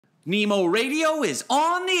Nemo Radio is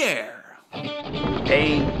on the air.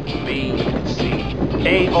 A, B, C.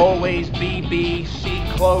 A, always B, B, C,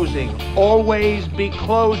 closing. Always be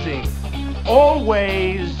closing.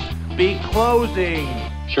 Always be closing.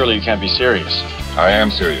 Surely you can't be serious. I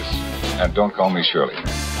am serious. And don't call me Shirley.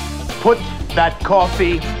 Put that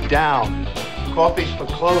coffee down. Coffee's for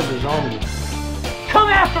closers only. Come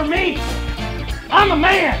after me! I'm a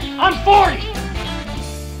man! I'm 40!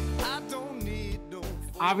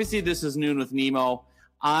 Obviously, this is Noon with Nemo.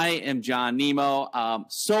 I am John Nemo.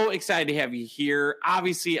 So excited to have you here.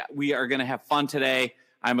 Obviously, we are going to have fun today.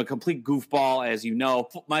 I'm a complete goofball, as you know.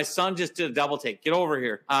 My son just did a double take. Get over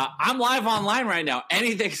here. I'm live online right now.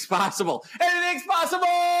 Anything's possible. Anything's possible!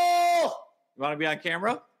 You want to be on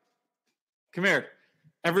camera? Come here.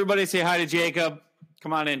 Everybody say hi to Jacob.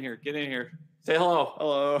 Come on in here. Get in here. Say hello.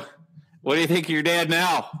 Hello. What do you think of your dad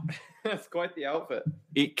now? That's quite the outfit.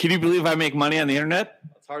 Can you believe I make money on the internet?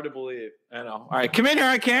 It's hard to believe. I know. All right, come in here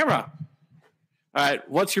on camera. All right,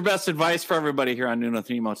 what's your best advice for everybody here on Noon with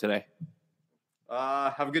Nemo today?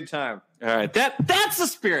 Have a good time. All right, that's the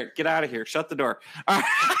spirit. Get out of here. Shut the door. All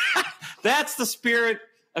right. That's the spirit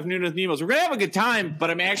of Noon with Nemo. We're going to have a good time, but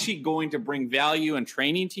I'm actually going to bring value and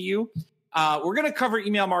training to you. We're going to cover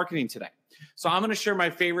email marketing today. So I'm going to share my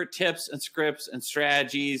favorite tips and scripts and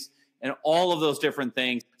strategies and all of those different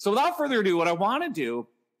things. So without further ado, what I want to do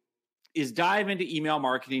is dive into email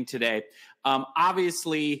marketing today.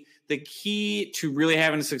 Obviously, the key to really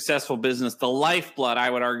having a successful business, the lifeblood, I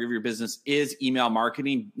would argue, of your business is email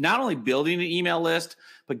marketing. Not only building an email list,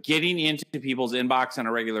 but getting into people's inbox on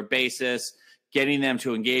a regular basis, getting them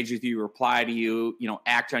to engage with you, reply to you,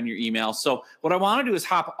 act on your email. So what I want to do is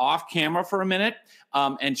hop off camera for a minute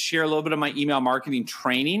and share a little bit of my email marketing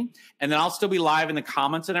training. And then I'll still be live in the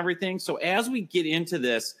comments and everything. So as we get into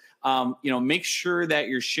this, make sure that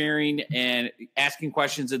you're sharing and asking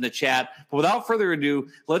questions in the chat. But without further ado,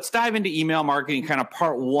 let's dive into email marketing, kind of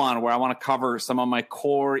part one, where I want to cover some of my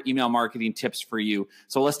core email marketing tips for you.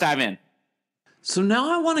 So let's dive in. So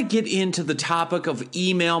now I want to get into the topic of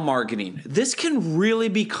email marketing. This can really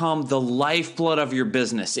become the lifeblood of your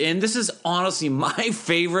business. And this is honestly my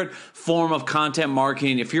favorite form of content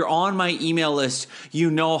marketing. If you're on my email list, you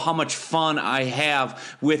know how much fun I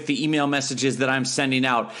have with the email messages that I'm sending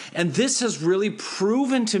out. And this has really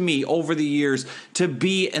proven to me over the years to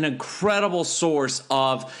be an incredible source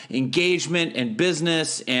of engagement and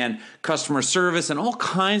business and customer service and all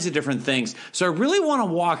kinds of different things. So I really want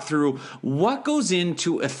to walk through what goes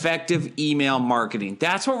into effective email marketing.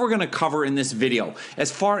 That's what we're going to cover in this video.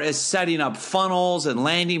 As far as setting up funnels and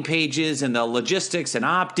landing pages and the logistics and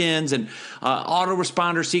opt-ins and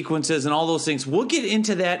autoresponder sequences and all those things, we'll get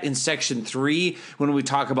into that in section 3 when we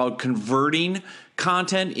talk about converting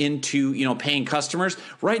content into paying customers.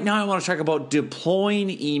 Right now I want to talk about deploying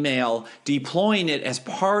email, deploying it as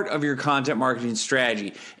part of your content marketing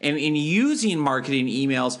strategy. And in using marketing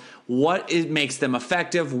emails, what makes them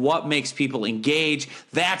effective, what makes people engage.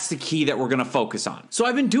 That's the key that we're going to focus on. So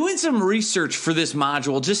I've been doing some research for this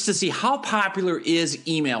module just to see how popular is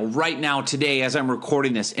email right now today as I'm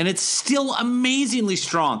recording this. And it's still amazingly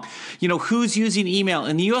strong. Who's using email?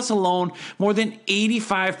 In the US alone, more than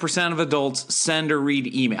 85% of adults send or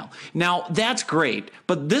read email. Now, that's great,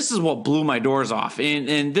 but this is what blew my doors off.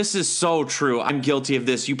 And this is so true. I'm guilty of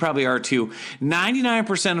this. You probably are too.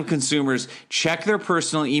 99% of consumers check their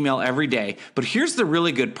personal email every day. But here's the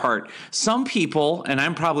really good part. Some people, and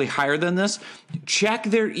I'm probably higher than this, check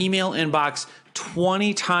their email inbox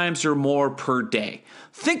 20 times or more per day.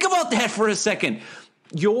 Think about that for a second.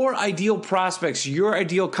 Your ideal prospects, your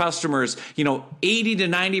ideal customers, 80 to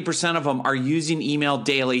 90% of them are using email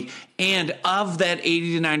daily. And of that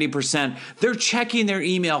 80 to 90%, they're checking their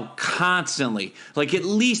email constantly, like at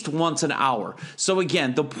least once an hour. So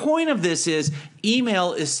again, the point of this is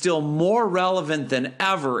email is still more relevant than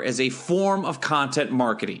ever as a form of content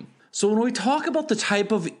marketing. So when we talk about the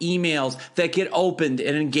type of emails that get opened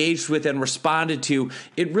and engaged with and responded to,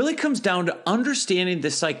 it really comes down to understanding the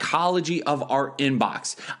psychology of our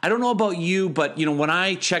inbox. I don't know about you, but when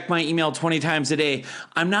I check my email 20 times a day,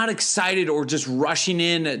 I'm not excited or just rushing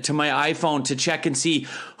in to my iPhone to check and see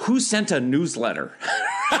who sent a newsletter,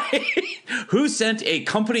 right? Who sent a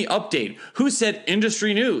company update? Who sent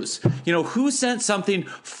industry news? Who sent something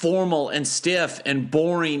formal and stiff and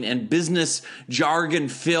boring and business jargon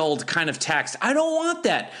filled kind of text? I don't want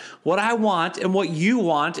that. What I want and what you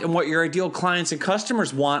want and what your ideal clients and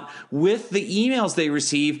customers want with the emails they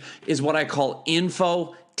receive is what I call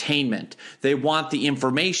infotainment. They want the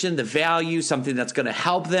information, the value, something that's going to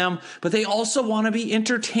help them, but they also want to be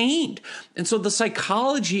entertained. And so the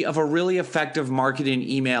psychology of a really effective marketing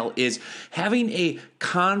email is having a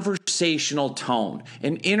conversational tone,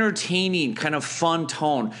 an entertaining kind of fun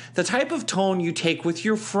tone, the type of tone you take with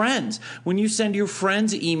your friends. When you send your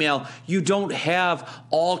friends email, you don't have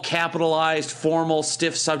all capitalized, formal,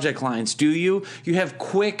 stiff subject lines, do you? You have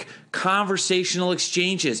quick conversational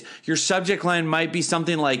exchanges. Your subject line might be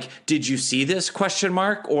something like, "Did you see this?" ?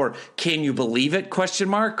 Or "Can you believe it?" ?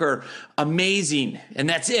 Or "Amazing." And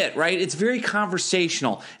that's it, right? It's very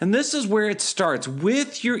conversational. And this is where it starts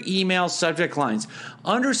with your email subject lines.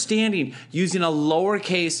 Understanding using a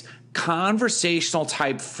lowercase conversational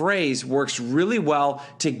type phrase works really well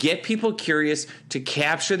to get people curious, to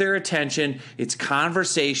capture their attention. It's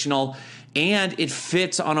conversational. And it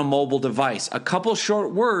fits on a mobile device. A couple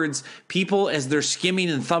short words, people, as they're skimming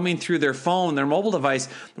and thumbing through their phone, their mobile device,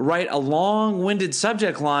 write a long-winded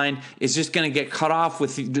subject line is just going to get cut off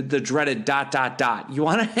with the dreaded ... You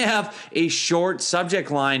want to have a short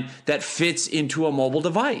subject line that fits into a mobile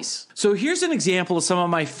device. So here's an example of some of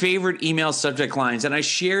my favorite email subject lines, and I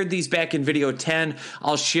shared these back in video 10.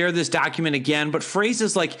 I'll share this document again, but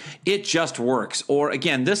phrases like "it just works," or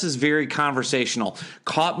again, "this is very conversational,"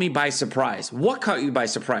 "caught me by surprise." What caught you by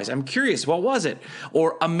surprise? I'm curious, what was it?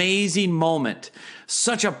 Or "amazing moment."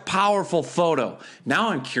 "Such a powerful photo." Now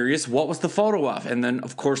I'm curious, what was the photo of? And then,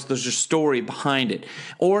 of course, there's a story behind it.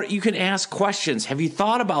 Or you can ask questions. Have you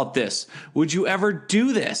thought about this? Would you ever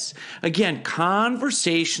do this? Again,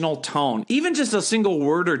 conversational tone. Even just a single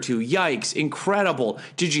word or two. Yikes, incredible.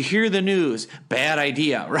 Did you hear the news? Bad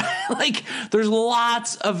idea, right? Like, there's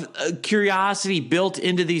lots of curiosity built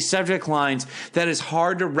into these subject lines that is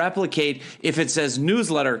hard to replicate if it says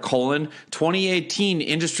 "newsletter, 2018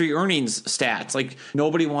 industry earnings stats." Like,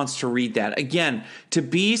 nobody wants to read that. Again, to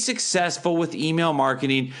be successful with email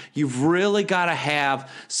marketing, you've really got to have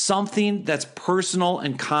something that's personal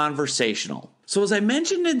and conversational. So as I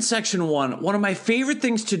mentioned in section one of my favorite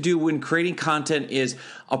things to do when creating content is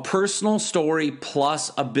a personal story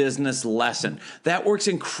plus a business lesson. That works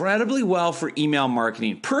incredibly well for email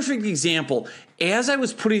marketing. Perfect example. As I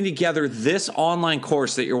was putting together this online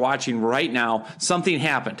course that you're watching right now, something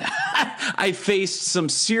happened. I faced some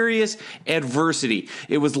serious adversity.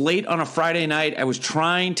 It was late on a Friday night. I was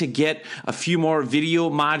trying to get a few more video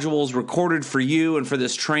modules recorded for you and for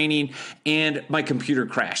this training, and my computer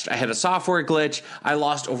crashed. I had a software glitch. I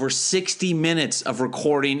lost over 60 minutes of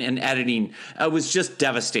recording and editing. It was just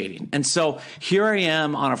devastating. And so here I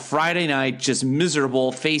am on a Friday night, just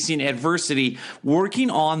miserable, facing adversity, working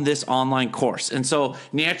on this online course. And so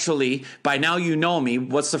naturally, by now you know me,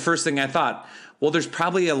 what's the first thing I thought? Well, there's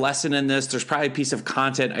probably a lesson in this. There's probably a piece of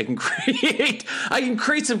content I can create. I can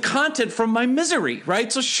create some content from my misery, right?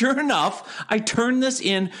 So sure enough, I turned this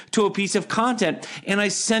into a piece of content and I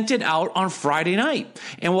sent it out on Friday night.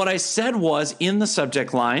 And what I said was in the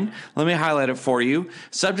subject line, let me highlight it for you.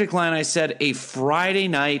 Subject line, I said a Friday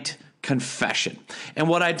night confession. And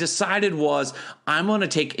what I decided was I'm going to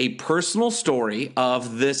take a personal story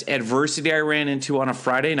of this adversity I ran into on a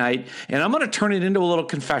Friday night, and I'm going to turn it into a little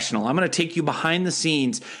confessional. I'm going to take you behind the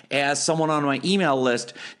scenes as someone on my email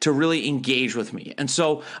list to really engage with me. And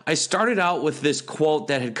so I started out with this quote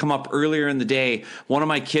that had come up earlier in the day. One of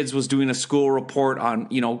my kids was doing a school report on,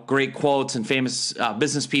 great quotes and famous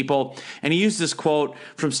business people, and he used this quote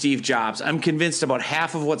from Steve Jobs. I'm convinced about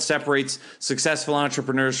half of what separates successful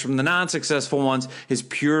entrepreneurs from the non-successful ones is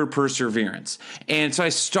pure perseverance. And so I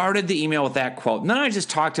started the email with that quote. And then I just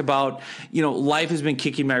talked about, life has been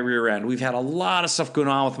kicking my rear end. We've had a lot of stuff going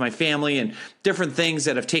on with my family and different things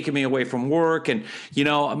that have taken me away from work. And,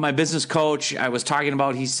 my business coach I was talking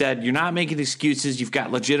about, he said, you're not making excuses. You've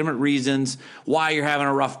got legitimate reasons why you're having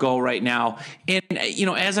a rough go right now. And,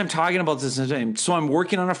 as I'm talking about this, so I'm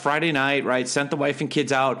working on a Friday night, right? Sent the wife and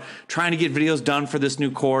kids out, trying to get videos done for this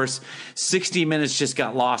new course. 60 minutes just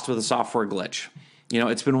got lost with a software glitch.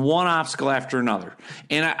 It's been one obstacle after another.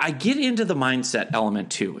 And I get into the mindset element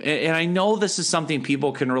too. And I know this is something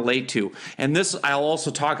people can relate to. And this I'll also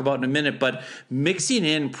talk about in a minute, but mixing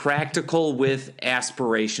in practical with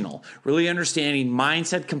aspirational, really understanding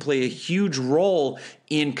mindset can play a huge role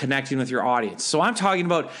in connecting with your audience. So I'm talking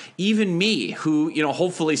about even me, who,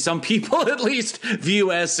 hopefully some people at least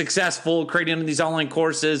view as successful, creating these online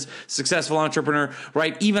courses, successful entrepreneur,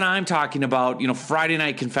 right? Even I'm talking about, Friday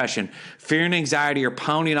night confession, fear and anxiety are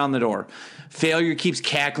pounding on the door. Failure keeps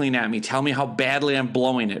cackling at me, telling me how badly I'm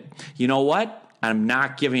blowing it. You know what? I'm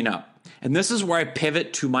not giving up. And this is where I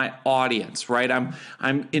pivot to my audience, right?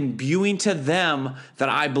 I'm imbuing to them that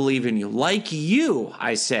I believe in you. Like you,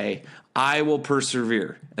 I say, I will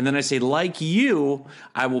persevere. And then I say, like you,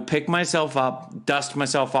 I will pick myself up, dust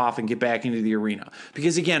myself off, and get back into the arena.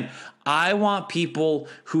 Because again, I want people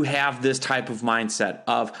who have this type of mindset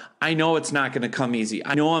of, I know it's not going to come easy.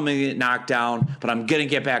 I know I'm going to get knocked down, but I'm going to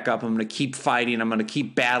get back up. I'm going to keep fighting. I'm going to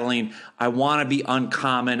keep battling. I want to be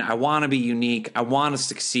uncommon. I want to be unique. I want to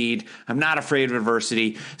succeed. I'm not afraid of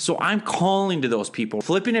adversity. So I'm calling to those people,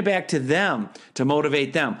 flipping it back to them to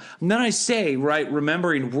motivate them. And then I say, right,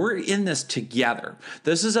 remembering we're in this together.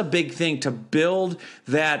 This is a big thing to build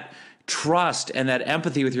that trust and that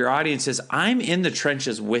empathy with your audience. Is I'm in the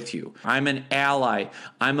trenches with you. I'm an ally.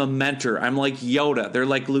 I'm a mentor. I'm like Yoda. They're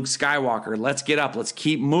like Luke Skywalker. Let's get up. Let's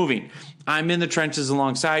keep moving. I'm in the trenches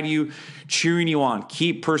alongside you, cheering you on.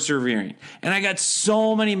 Keep persevering. And I got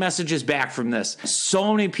so many messages back from this.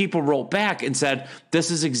 So many people wrote back and said,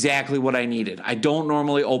 this is exactly what I needed. I don't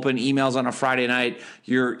normally open emails on a Friday night.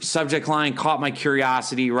 Your subject line caught my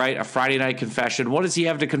curiosity, right? A Friday night confession. What does he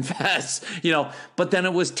have to confess? But then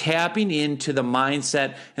it was tapping into the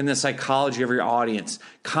mindset and the psychology of your audience.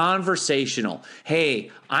 Conversational.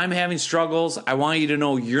 Hey, I'm having struggles. I want you to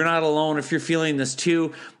know you're not alone if you're feeling this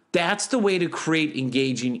too. That's the way to create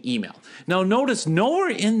engaging email. Now, notice nowhere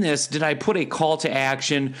in this did I put a call to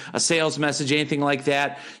action, a sales message, anything like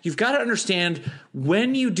that. You've got to understand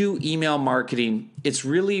when you do email marketing, it's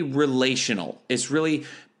really relational. It's really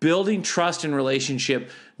building trust and relationship,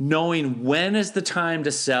 knowing when is the time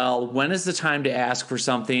to sell, when is the time to ask for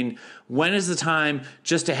something, when is the time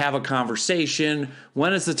just to have a conversation,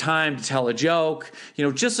 when is the time to tell a joke.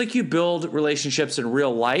 Just like you build relationships in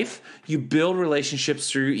real life, you build relationships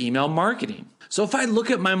through email marketing. So if I look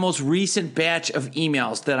at my most recent batch of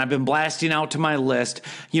emails that I've been blasting out to my list,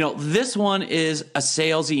 this one is a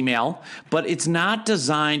sales email, but it's not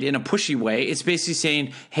designed in a pushy way. It's basically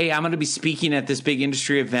saying, hey, I'm going to be speaking at this big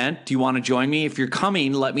industry event. Do you want to join me? If you're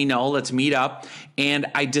coming, let me know. Let's meet up. And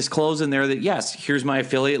I disclose in there that, yes, here's my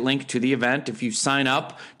affiliate link to the event. If you sign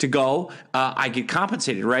up to go, I get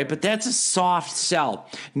compensated, right? But that's a soft sell.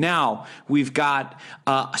 Now, we've got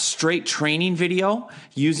a straight training video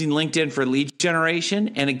using LinkedIn for lead generation.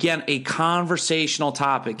 And again, a conversational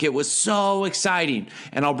topic. It was so exciting.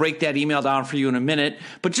 And I'll break that email down for you in a minute.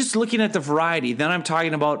 But just looking at the variety, then I'm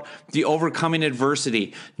talking about the overcoming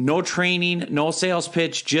adversity. No training, no sales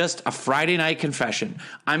pitch, just a Friday night confession.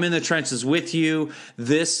 I'm in the trenches with you.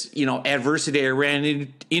 This, adversity I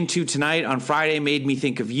ran into tonight on Friday made me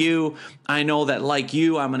think of you. I know that like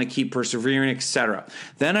you, I'm going to keep persevering, etc.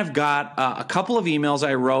 Then I've got a couple of emails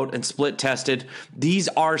I wrote and split tested. These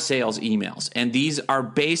are sales emails, and these are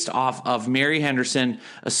based off of Mary Henderson,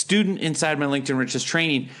 a student inside my LinkedIn Riches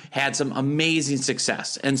training, had some amazing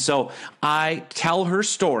success. And so I tell her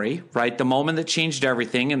story, right? The moment that changed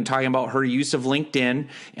everything, and talking about her use of LinkedIn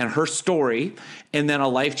and her story. And then a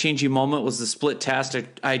life-changing moment was the split test.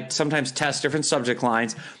 I sometimes test different subject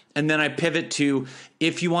lines. And then I pivot to,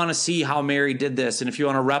 if you want to see how Mary did this, and if you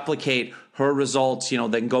want to replicate her results,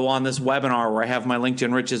 then go on this webinar where I have my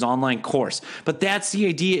LinkedIn Riches online course. But that's the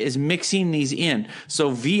idea, is mixing these in.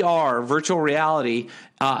 So VR, virtual reality,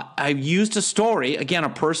 I used a story, again, a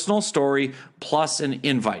personal story plus an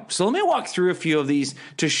invite. So let me walk through a few of these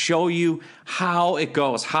to show you how it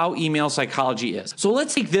goes, how email psychology is. So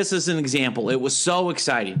let's take this as an example. It was so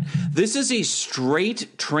exciting. This is a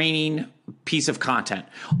straight training piece of content.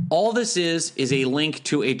 All this is a link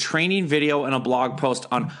to a training video and a blog post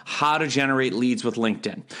on how to generate leads with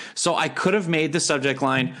LinkedIn. So I could have made the subject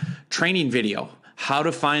line training video, how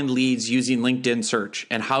to find leads using LinkedIn search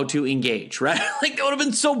and how to engage, right? Like that would have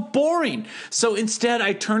been so boring. So instead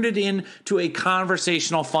I turned it into a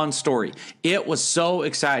conversational fun story. It was so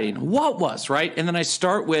exciting. What was, right? And then I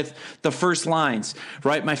start with the first lines,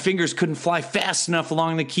 right? My fingers couldn't fly fast enough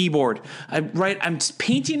along the keyboard. I'm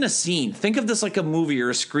painting a scene. Think of this like a movie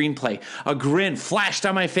or a screenplay. A grin flashed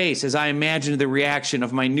on my face as I imagined the reaction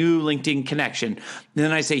of my new LinkedIn connection. And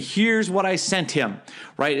then I say, here's what I sent him,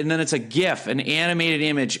 right? And then it's a GIF, an animated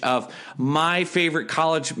image of my favorite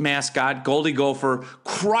college mascot, Goldie Gopher,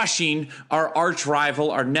 crushing our arch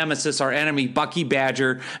rival, our nemesis, our enemy, Bucky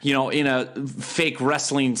Badger, in a fake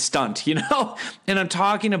wrestling stunt, And I'm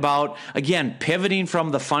talking about, again, pivoting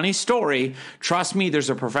from the funny story. Trust me, there's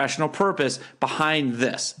a professional purpose behind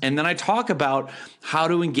this. And then I talk about how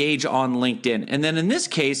to engage on LinkedIn. And then in this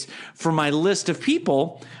case, for my list of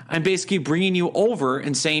people, I'm basically bringing you over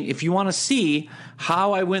and saying, if you want to see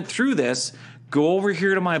how I went through this, go over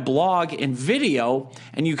here to my blog and video,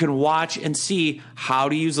 and you can watch and see how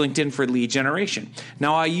to use LinkedIn for lead generation.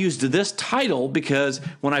 Now, I used this title because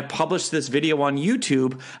when I published this video on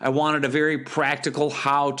YouTube, I wanted a very practical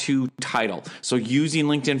how-to title. So using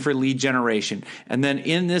LinkedIn for lead generation. And then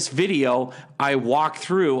in this video, I walk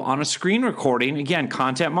through on a screen recording, again,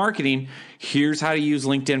 content marketing. Here's how to use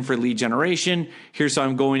LinkedIn for lead generation. Here's how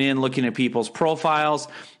I'm going in, looking at people's profiles,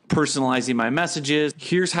 personalizing my messages.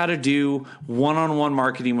 Here's how to do one-on-one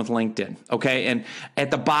marketing with LinkedIn. Okay. And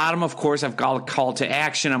at the bottom, of course, I've got a call to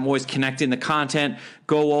action. I'm always connecting the content,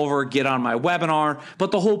 go over, get on my webinar.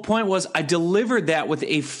 But the whole point was I delivered that with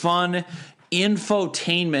a fun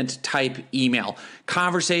infotainment type email,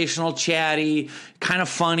 conversational, chatty, kind of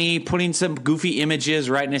funny, putting some goofy images,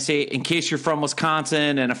 right? And I say, in case you're from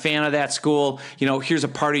Wisconsin and a fan of that school, here's a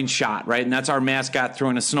parting shot, right? And that's our mascot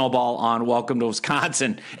throwing a snowball on Welcome to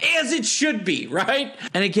Wisconsin, as it should be, right?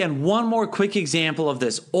 And again, one more quick example of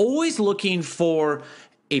this, always looking for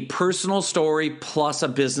a personal story plus a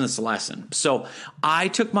business lesson. So I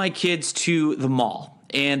took my kids to the mall,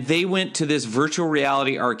 and they went to this virtual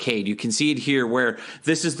reality arcade. You can see it here where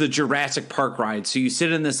this is the Jurassic Park ride. So you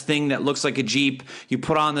sit in this thing that looks like a Jeep, you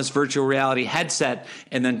put on this virtual reality headset,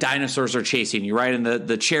 and then dinosaurs are chasing you, right? And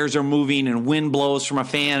the chairs are moving and wind blows from a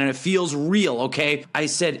fan and it feels real, okay? I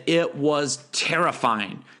said it was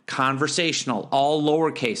terrifying. Conversational, all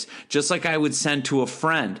lowercase, just like I would send to a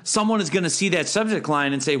friend. Someone is going to see that subject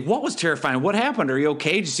line and say, what was terrifying? What happened? Are you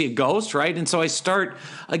okay? Did you see a ghost? Right? And so I start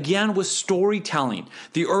again with storytelling.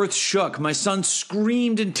 The earth shook. My son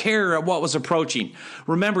screamed in terror at what was approaching.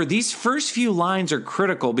 Remember, these first few lines are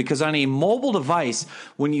critical because on a mobile device,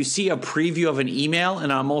 when you see a preview of an email,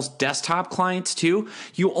 and on most desktop clients too,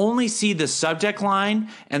 you only see the subject line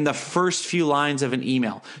and the first few lines of an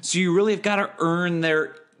email. So you really have got to earn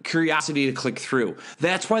their curiosity to click through.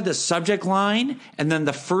 That's why the subject line and then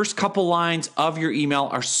the first couple lines of your email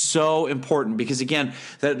are so important because, again,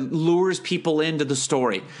 that lures people into the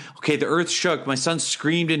story. Okay, the earth shook. My son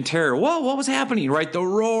screamed in terror. Whoa, what was happening, right? The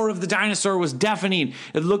roar of the dinosaur was deafening.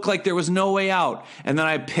 It looked like there was no way out. And then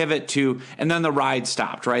I pivot to, and then the ride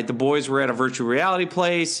stopped, right? The boys were at a virtual reality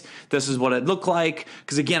place. This is what it looked like.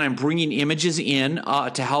 Because, again, I'm bringing images in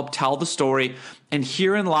to help tell the story. And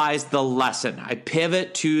herein lies the lesson. I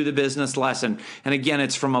pivot to the business lesson. And again,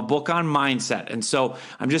 it's from a book on mindset. And so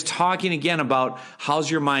I'm just talking again about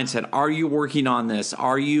how's your mindset? Are you working on this?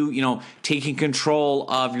 Are you, taking control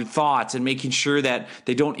of your thoughts and making sure that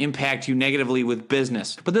they don't impact you negatively with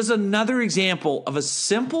business? But there's another example of a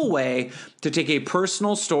simple way to take a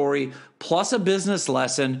personal story plus a business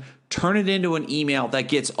lesson, turn it into an email that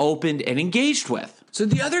gets opened and engaged with. So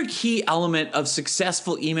the other key element of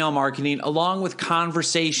successful email marketing, along with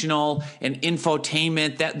conversational and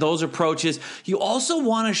infotainment, those approaches, you also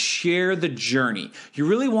want to share the journey. You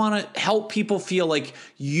really want to help people feel like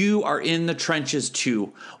you are in the trenches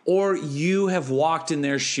too, or you have walked in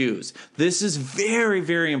their shoes. This is very,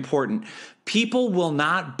 very important. People will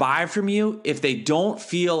not buy from you if they don't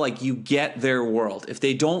feel like you get their world, if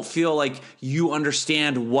they don't feel like you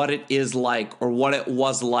understand what it is like or what it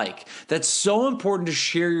was like. That's so important to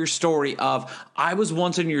share your story of, I was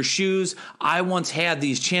once in your shoes. I once had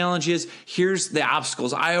these challenges. Here's the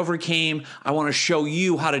obstacles I overcame. I want to show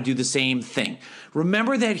you how to do the same thing.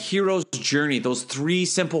 Remember that hero's journey, those 3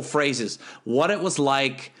 simple phrases, what it was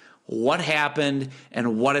like, what happened,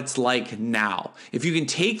 and what it's like now. If you can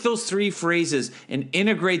take those 3 phrases and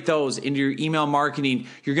integrate those into your email marketing,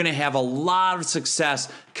 you're going to have a lot of success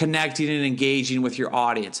connecting and engaging with your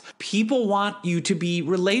audience. People want you to be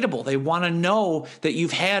relatable. They want to know that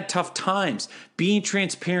you've had tough times. Being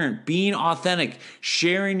transparent, being authentic,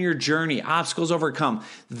 sharing your journey, obstacles overcome.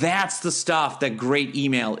 That's the stuff that great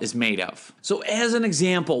email is made of. So as an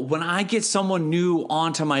example, when I get someone new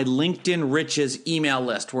onto my LinkedIn Riches email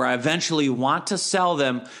list, where I eventually want to sell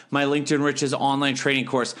them my LinkedIn Riches online training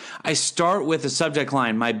course, I start with the subject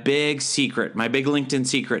line, my big secret, my big LinkedIn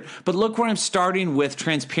secret. But look where I'm starting with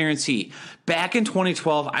transparency. Back in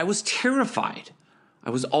 2012, I was terrified. I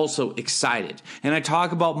was also excited. And I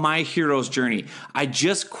talk about my hero's journey. I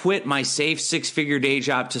just quit my safe 6-figure day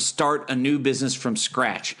job to start a new business from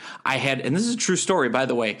scratch. I had, and this is a true story, by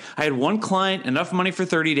the way, I had one client, enough money for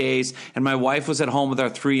 30 days, and my wife was at home with our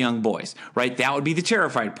 3 young boys, right? That would be the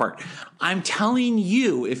terrified part. I'm telling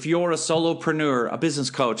you, if you're a solopreneur, a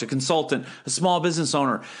business coach, a consultant, a small business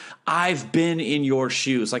owner, I've been in your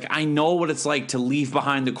shoes. Like, I know what it's like to leave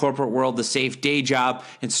behind the corporate world, the safe day job,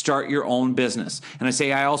 and start your own business. And I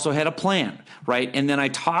say I also had a plan, right? And then I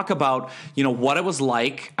talk about, what it was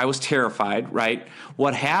like. I was terrified, right?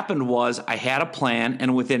 What happened was I had a plan,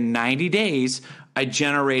 and within 90 days, I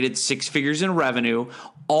generated 6 figures in revenue,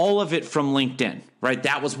 all of it from LinkedIn, right?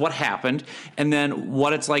 That was what happened. And then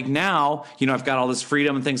what it's like now, I've got all this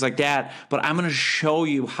freedom and things like that, but I'm going to show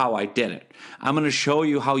you how I did it. I'm going to show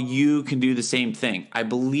you how you can do the same thing. I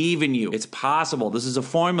believe in you. It's possible. This is a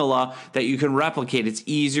formula that you can replicate. It's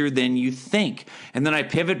easier than you think. And then I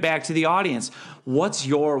pivot back to the audience. What's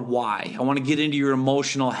your why? I want to get into your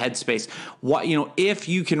emotional headspace. What, if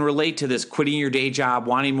you can relate to this, quitting your day job,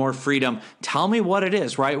 wanting more freedom, tell me what it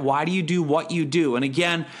is, right? Why do you do what you do? And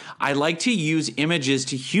again, I like to use images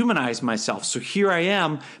to humanize myself. So here I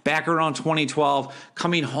am back around 2012,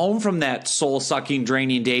 coming home from that soul-sucking,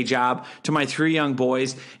 draining day job to my 3 young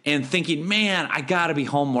boys and thinking, man, I got to be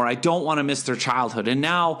home more. I don't want to miss their childhood. And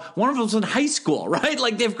now one of them's in high school, right?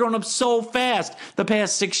 Like they've grown up so fast the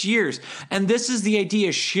past 6 years. And this is the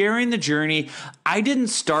idea, sharing the journey. I didn't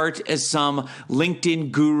start as some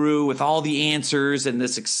LinkedIn guru with all the answers and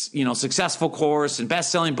this, successful course and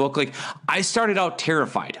best-selling book. Like I started out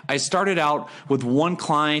terrified. I started out with 1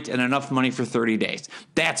 client and enough money for 30 days.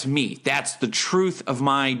 That's me. That's the truth of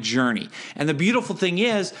my journey. And the beautiful thing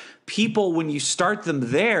is, people, when you start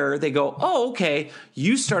them there, they go, oh, okay,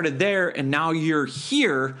 you started there and now you're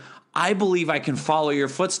here. I believe I can follow your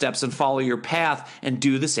footsteps and follow your path and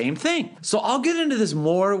do the same thing. So I'll get into this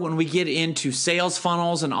more when we get into sales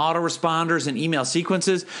funnels and autoresponders and email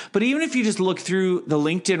sequences. But even if you just look through the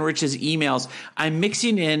LinkedIn Riches emails, I'm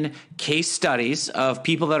mixing in case studies of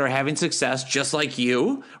people that are having success just like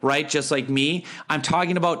you, right? Just like me. I'm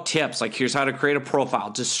talking about tips like here's how to create a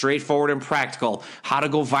profile, just straightforward and practical, how to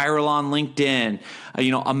go viral on LinkedIn,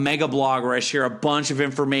 a mega blog where I share a bunch of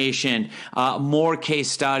information, more case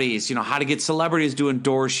studies, how to get celebrities to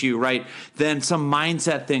endorse you, right? Then some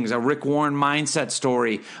mindset things, a Rick Warren mindset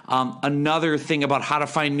story, another thing about how to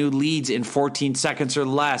find new leads in 14 seconds or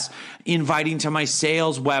less, inviting to my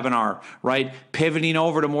sales webinar, right? Pivoting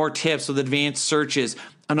over to more tips with advanced searches,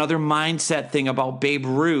 another mindset thing about Babe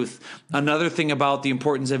Ruth, another thing about the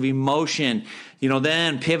importance of emotion,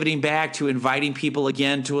 then pivoting back to inviting people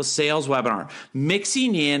again to a sales webinar,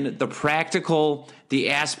 mixing in the practical, the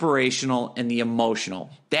aspirational, and the emotional.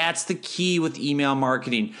 That's the key with email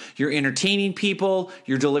marketing. You're entertaining people,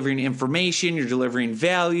 you're delivering information, you're delivering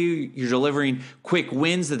value, you're delivering quick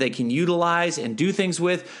wins that they can utilize and do things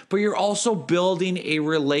with, but you're also building a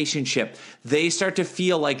relationship. They start to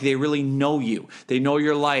feel like they really know you. They know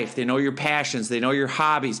your life, they know your passions, they know your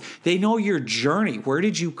hobbies, they know your journey. Where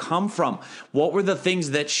did you come from? What were the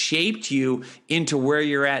things that shaped you into where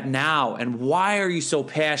you're at now? And why are you so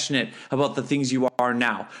passionate about the things you are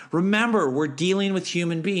now? Remember, we're dealing with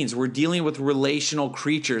human beings. We're dealing with relational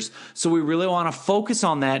creatures. So we really want to focus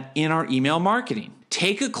on that in our email marketing.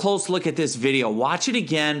 Take a close look at this video. Watch it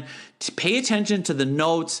again. Pay attention to the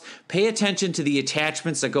notes. Pay attention to the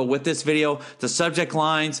attachments that go with this video, the subject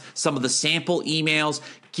lines, some of the sample emails.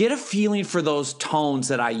 Get a feeling for those tones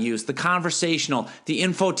that I use, the conversational, the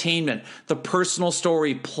infotainment, the personal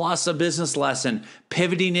story, plus a business lesson,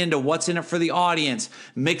 pivoting into what's in it for the audience,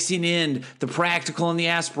 mixing in the practical and the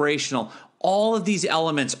aspirational. All of these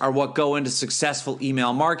elements are what go into successful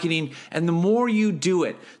email marketing. And the more you do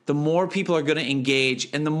it, the more people are going to engage,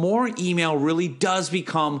 and the more email really does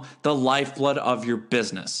become the lifeblood of your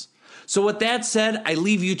business. So with that said, I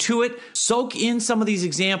leave you to it. Soak in some of these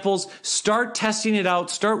examples, start testing it out,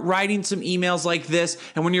 start writing some emails like this.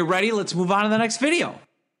 And when you're ready, let's move on to the next video.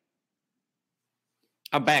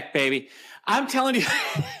 I'm back, baby. I'm telling you,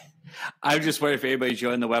 I'm just waiting for anybody to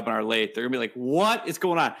join the webinar late. They're going to be like, what is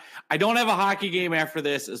going on? I don't have a hockey game after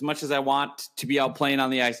this as much as I want to be out playing on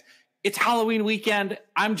the ice. It's Halloween weekend.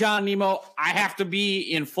 I'm John Nemo. I have to be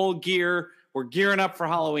in full gear. We're gearing up for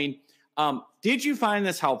Halloween. Did you find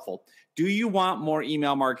this helpful? Do you want more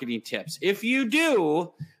email marketing tips? If you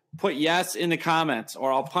do, put yes in the comments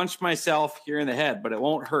or I'll punch myself here in the head, but it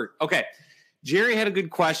won't hurt. Okay. Jerry had a good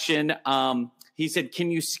question. He said,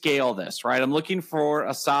 can you scale this, right? I'm looking for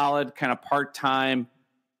a solid kind of part-time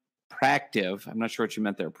practice. I'm not sure what you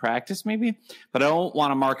meant there. Practice maybe, but I don't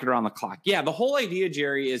want to market around the clock. Yeah. The whole idea,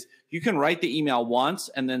 Jerry, is you can write the email once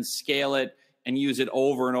and then scale it and use it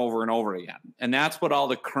over and over and over again. And that's what all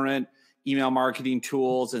the current email marketing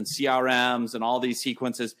tools and CRMs and all these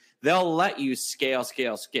sequences, they'll let you scale.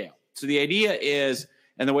 So the idea is,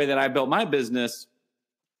 and the way that I built my business,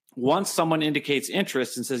 once someone indicates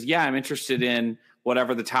interest and says, yeah, I'm interested in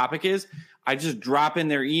whatever the topic is, I just drop in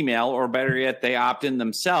their email, or better yet, they opt in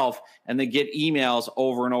themselves and they get emails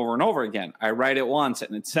over and over and over again. I write it once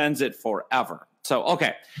and it sends it forever. So,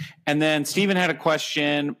 okay. And then Stephen had a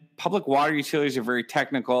question. Public water utilities are very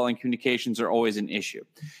technical and communications are always an issue.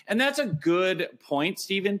 And that's a good point,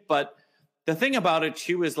 Stephen. But the thing about it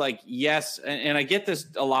too is like, yes, and I get this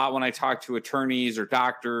a lot when I talk to attorneys or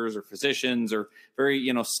doctors or physicians or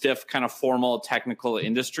very, stiff kind of formal technical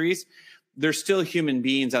industries. There's still human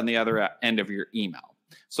beings on the other end of your email.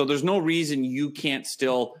 So there's no reason you can't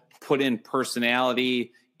still put in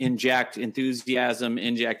personality, inject enthusiasm,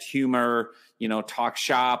 inject humor, talk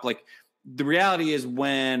shop. Like the reality is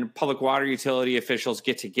when public water utility officials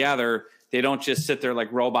get together, they don't just sit there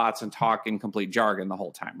like robots and talk in complete jargon the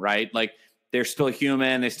whole time, right? Like they're still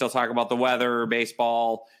human. They still talk about the weather,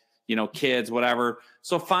 baseball, kids, whatever.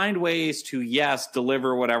 So find ways to, yes,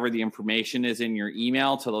 deliver whatever the information is in your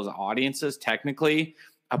email to those audiences technically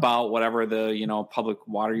about whatever the, public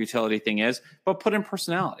water utility thing is, but put in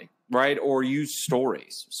personality, right? Or use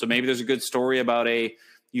stories. So maybe there's a good story about a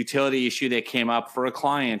utility issue that came up for a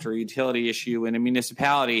client or a utility issue in a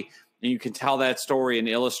municipality, and you can tell that story and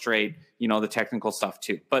illustrate, the technical stuff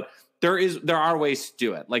too. But there are ways to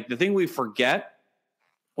do it. Like the thing we forget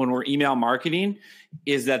when we're email marketing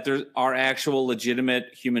is that there are actual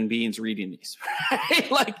legitimate human beings reading these, right?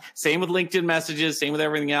 Like same with LinkedIn messages, same with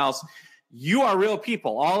everything else. You are real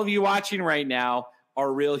people. All of you watching right now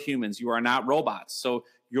are real humans. You are not robots. So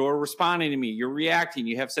you're responding to me, you're reacting,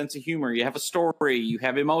 you have sense of humor, you have a story, you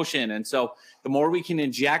have emotion. And so the more we can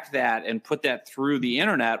inject that and put that through the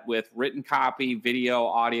internet with written copy, video,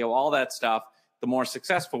 audio, all that stuff, the more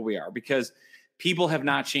successful we are, because people have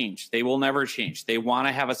not changed. They will never change. They want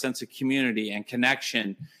to have a sense of community and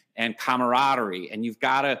connection and camaraderie. And you've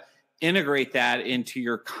got to integrate that into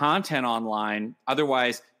your content online.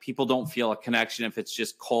 Otherwise, people don't feel a connection if it's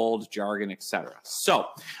just cold jargon, etc. So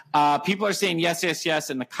people are saying yes, yes, yes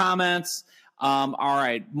in the comments. All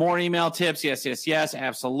right. More email tips. Yes, yes, yes.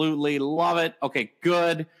 Absolutely. Love it. Okay,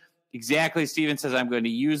 good. Exactly. Steven says, I'm going to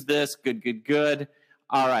use this. Good, good, good.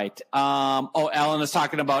 All right. Ellen is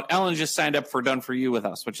talking about, Ellen just signed up for Done For You with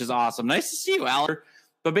us, which is awesome. Nice to see you, Ellen.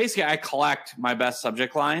 But basically, I collect my best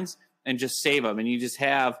subject lines and just save them. And you just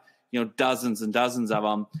have, dozens and dozens of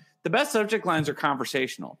them. The best subject lines are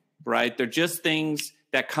conversational, right? They're just things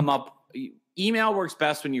that come up. Email works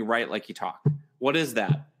best when you write like you talk. What is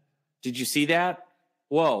that? Did you see that?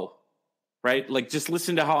 Whoa, right? Like just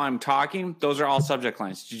listen to how I'm talking. Those are all subject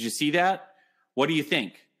lines. Did you see that? What do you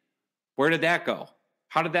think? Where did that go?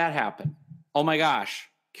 How did that happen? Oh my gosh,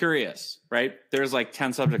 curious, right? There's like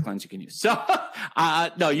 10 subject lines you can use. So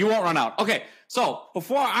no, you won't run out. Okay, so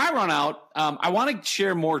before I run out, I want to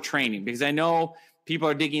share more training because I know people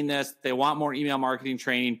are digging this. They want more email marketing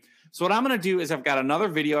training. So what I'm going to do is I've got another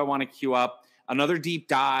video I want to queue up, another deep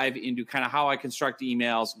dive into kind of how I construct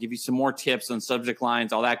emails, give you some more tips on subject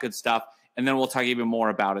lines, all that good stuff, and then we'll talk even more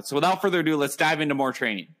about it. So without further ado, let's dive into more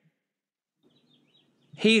training.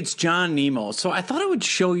 Hey, it's John Nemo. So I thought I would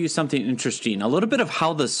show you something interesting, a little bit of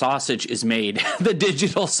how the sausage is made, the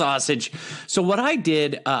digital sausage. So what I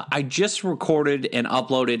did, I just recorded and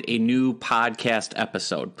uploaded a new podcast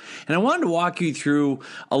episode. And I wanted to walk you through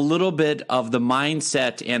a little bit of the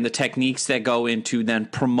mindset and the techniques that go into then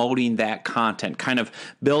promoting that content, kind of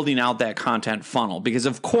building out that content funnel. Because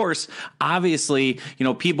of course, obviously,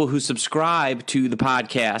 people who subscribe to the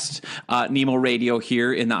podcast, Nemo Radio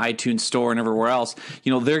here in the iTunes store and everywhere else,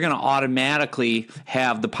 they're going to automatically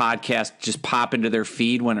have the podcast just pop into their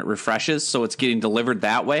feed when it refreshes. So it's getting delivered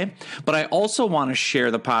that way. But I also want to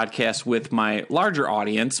share the podcast with my larger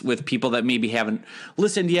audience, with people that maybe haven't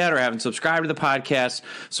listened yet or haven't subscribed to the podcast.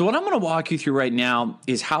 So what I'm going to walk you through right now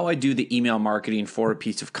is how I do the email marketing for a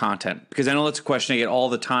piece of content. Because I know that's a question I get all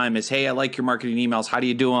the time is, hey, I like your marketing emails. How do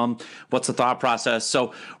you do them? What's the thought process?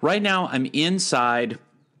 So right now I'm inside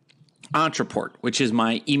Entreport, which is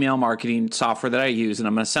my email marketing software that I use, and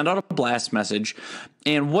I'm going to send out a blast message.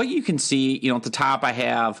 And what you can see, at the top, I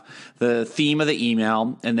have the theme of the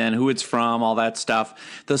email and then who it's from, all that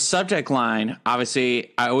stuff. The subject line,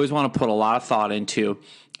 obviously, I always want to put a lot of thought into.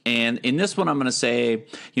 And in this one, I'm going to say,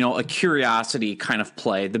 a curiosity kind of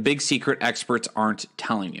play. The big secret experts aren't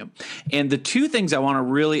telling you. And the two things I want to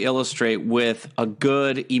really illustrate with a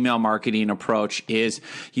good email marketing approach is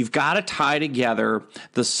you've got to tie together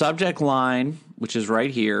the subject line, which is right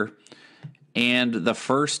here, and the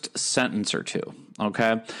first sentence or two.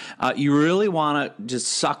 Okay. You really want to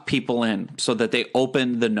just suck people in so that they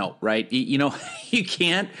open the note, right? You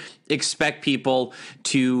can't expect people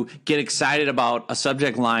to get excited about a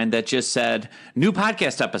subject line that just said new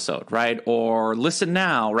podcast episode, right? Or listen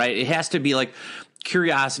now, right? It has to be like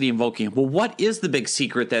curiosity invoking. Well, what is the big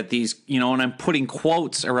secret that these, and I'm putting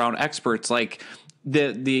quotes around experts, like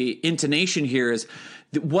the intonation here is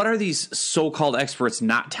what are these so-called experts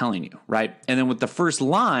not telling you, right? And then with the first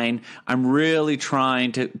line, I'm really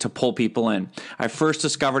trying to pull people in. I first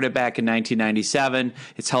discovered it back in 1997.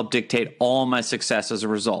 It's helped dictate all my success as a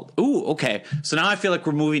result. Ooh, okay. So now I feel like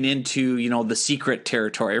we're moving into, the secret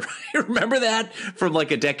territory, right? Remember that from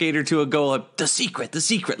like a decade or two ago? Like, the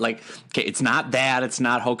secret. Like, okay, it's not that. It's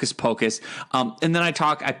not hocus pocus. And then I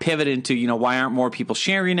pivot into, why aren't more people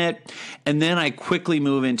sharing it? And then I quickly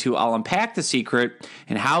move into, I'll unpack the secret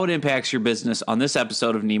and how it impacts your business on this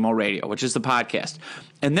episode of Nemo Radio, which is the podcast.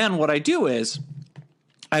 And then what I do is,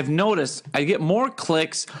 I've noticed I get more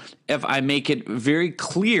clicks if I make it very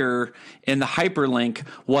clear in the hyperlink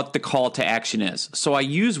what the call to action is. So I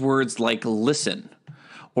use words like listen,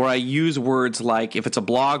 or I use words like, if it's a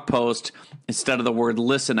blog post, instead of the word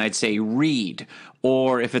listen, I'd say read.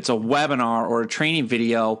 Or if it's a webinar or a training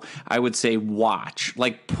video, I would say watch.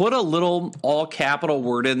 Like, put a little all capital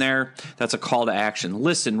word in there that's a call to action.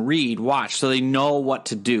 Listen, read, watch, so they know what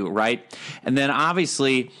to do, right? And then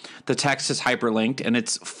obviously the text is hyperlinked and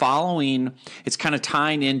it's kind of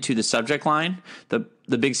tying into the subject line.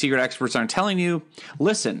 The big secret experts aren't telling you,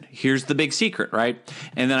 listen, here's the big secret, right?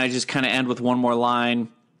 And then I just kind of end with one more line.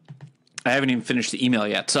 I haven't even finished the email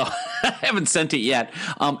yet, so I haven't sent it yet.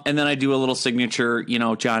 And then I do a little signature,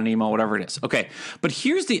 John Nemo, whatever it is. Okay, but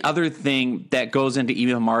here's the other thing that goes into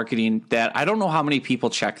email marketing that I don't know how many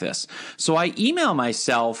people check this. So I email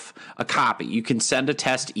myself a copy. You can send a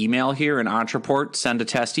test email here in Entreport, send a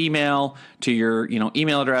test email to your,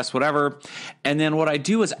 email address, whatever. And then what I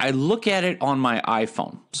do is I look at it on my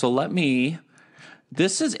iPhone. So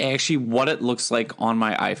this is actually what it looks like on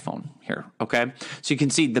my iPhone here, okay? So you can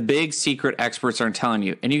see the big secret experts aren't telling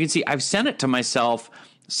you. And you can see I've sent it to myself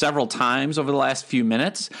several times over the last few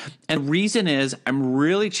minutes. And the reason is I'm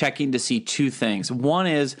really checking to see two things. One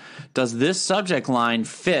is, does this subject line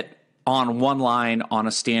fit on one line on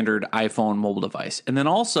a standard iPhone mobile device? And then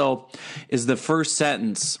also, is the first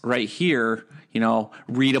sentence right here,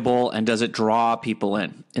 readable, and does it draw people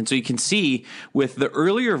in? And so you can see with the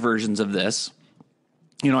earlier versions of this,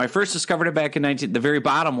 I first discovered it back in the very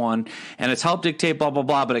bottom one, and it's helped dictate blah, blah,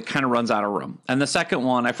 blah, but it kind of runs out of room. And the second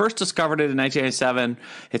one, I first discovered it in 1997.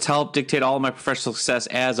 It's helped dictate all of my professional success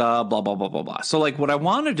as a blah, blah, blah, blah, blah. So what I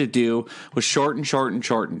wanted to do was shorten,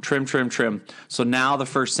 trim. So now the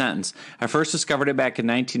first sentence, I first discovered it back in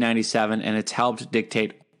 1997, and it's helped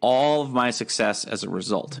dictate all of my success as a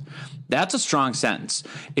result. That's a strong sentence.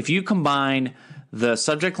 If you combine the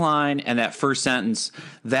subject line and that first sentence,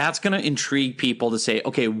 that's going to intrigue people to say,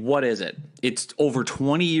 okay, what is it? It's over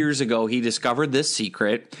 20 years ago he discovered this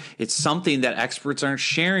secret. It's something that experts aren't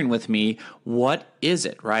sharing with me. What is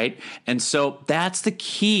it, right? And so that's the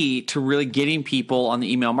key to really getting people on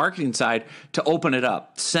the email marketing side to open it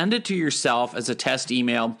up. Send it to yourself as a test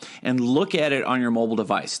email and look at it on your mobile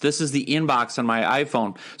device. This is the inbox on my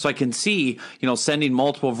iPhone. So I can see, sending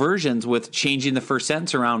multiple versions with changing the first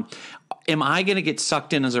sentence around. Am I going to get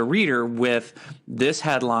sucked in as a reader with this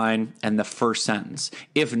headline and the first sentence?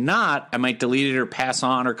 If not, I might delete it or pass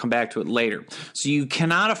on or come back to it later. So you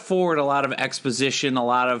cannot afford a lot of exposition, a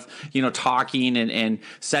lot of, talking and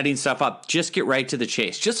setting stuff up. Just get right to the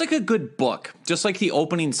chase. Just like a good book, just like the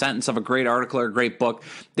opening sentence of a great article or a great book,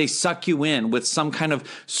 they suck you in with some kind of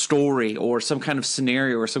story or some kind of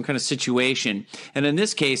scenario or some kind of situation. And in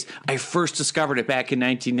this case, I first discovered it back in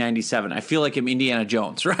 1997. I feel like I'm Indiana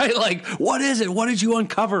Jones, right? Like, what is it? What did you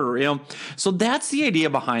uncover? So that's the idea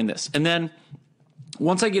behind this. And then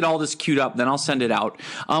once I get all this queued up, then I'll send it out.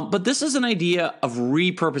 But this is an idea of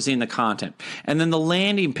repurposing the content. And then the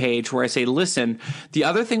landing page where I say, listen, the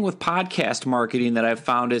other thing with podcast marketing that I've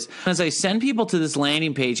found is as I send people to this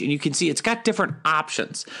landing page, and you can see it's got different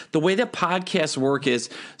options. The way that podcasts work is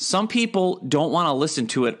some people don't want to listen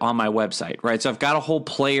to it on my website, right? So I've got a whole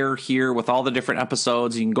player here with all the different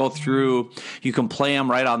episodes. You can go through, you can play them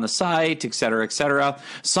right on the site, et cetera, et cetera.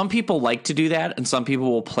 Some people like to do that, and some people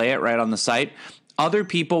will play it right on the site. Other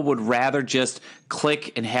people would rather just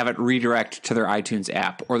click and have it redirect to their iTunes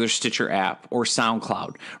app or their Stitcher app or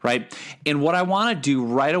SoundCloud, right? And what I want to do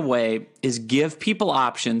right away is give people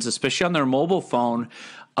options, especially on their mobile phone,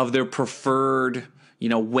 of their preferred,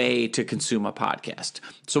 way to consume a podcast.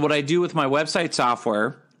 So what I do with my website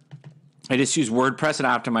software, I just use WordPress and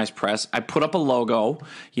OptimizePress. I put up a logo,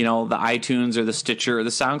 the iTunes or the Stitcher or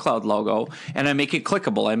the SoundCloud logo, and I make it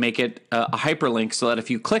clickable. I make it a hyperlink so that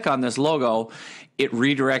if you click on this logo, it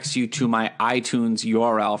redirects you to my iTunes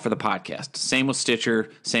URL for the podcast. Same with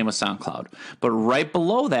Stitcher, same with SoundCloud. But right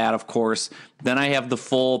below that, of course, then I have the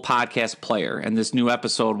full podcast player, and this new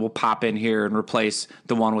episode will pop in here and replace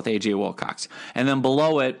the one with AJ Wilcox. And then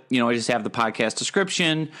below it, I just have the podcast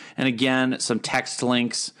description, and again, some text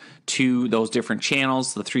links to those different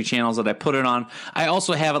channels, the 3 channels that I put it on. I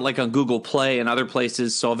also have it like on Google Play and other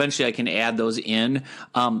places, so eventually I can add those in.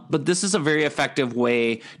 But this is a very effective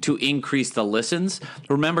way to increase the listens.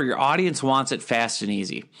 Remember, your audience wants it fast and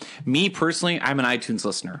easy. Me personally, I'm an iTunes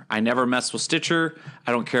listener. I never mess with Stitcher.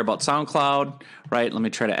 I don't care about SoundCloud, right? Let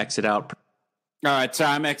me try to exit out. All right, so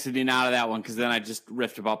I'm exiting out of that one because then I just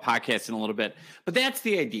riffed about podcasting a little bit. But that's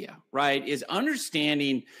the idea, right, is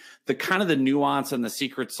understanding the kind of the nuance and the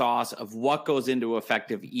secret sauce of what goes into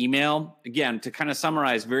effective email. Again, to kind of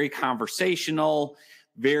summarize, very conversational,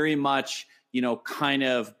 very much, kind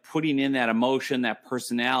of putting in that emotion, that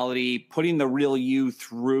personality, putting the real you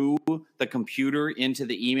through the computer into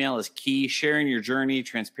the email is key. Sharing your journey,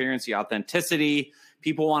 transparency, authenticity.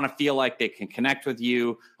 People want to feel like they can connect with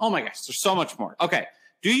you. Oh my gosh, there's so much more. Okay.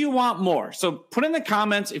 Do you want more? So put in the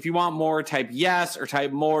comments if you want more, type yes or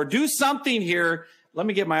type more. Do something here. Let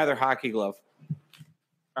me get my other hockey glove.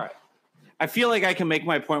 All right. I feel like I can make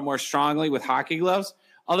my point more strongly with hockey gloves.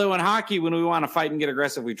 Although in hockey, when we want to fight and get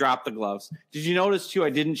aggressive, we drop the gloves. Did you notice, too, I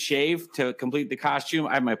didn't shave to complete the costume?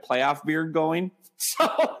 I have my playoff beard going.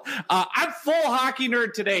 So I'm full hockey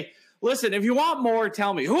nerd today. Listen, if you want more,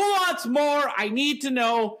 tell me. Who wants more? I need to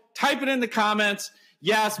know. Type it in the comments.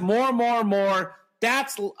 Yes, more, more, more.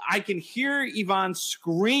 I can hear Yvonne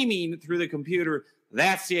screaming through the computer.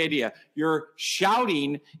 That's the idea. You're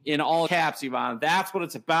shouting in all caps, Yvonne. That's what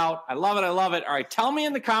it's about. I love it. I love it. All right. Tell me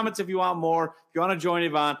in the comments if you want more. If you want to join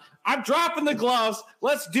Yvonne. I'm dropping the gloves.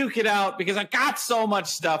 Let's duke it out because I got so much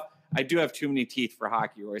stuff. I do have too many teeth for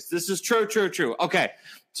hockey, Royce. This is true, true, true. Okay.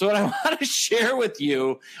 So what I want to share with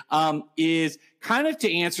you is kind of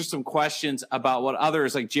to answer some questions about what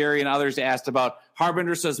others like Jerry and others asked about.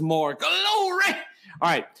 Harbinger says more. Glory. All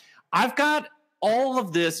right. I've got all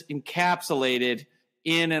of this encapsulated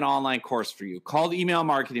in an online course for you called Email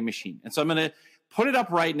Marketing Machine. And so I'm going to put it up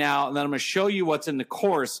right now, and then I'm going to show you what's in the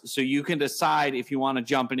course so you can decide if you want to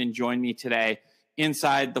jump in and join me today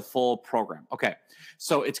inside the full program. Okay,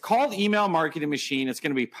 so it's called Email Marketing Machine. It's going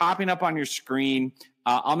to be popping up on your screen.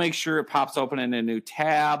 I'll make sure it pops open in a new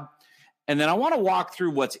tab. And then I want to walk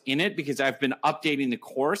through what's in it because I've been updating the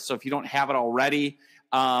course. So if you don't have it already,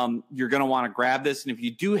 you're going to want to grab this. And if you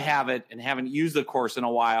do have it and haven't used the course in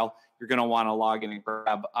a while, you're going to want to log in and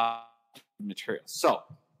grab materials. So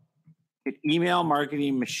Email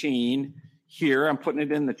Marketing Machine here. I'm putting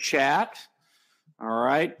it in the chat. All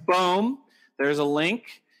right. Boom. There's a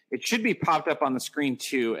link. It should be popped up on the screen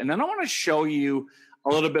too. And then I want to show you a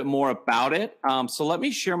little bit more about it. So let me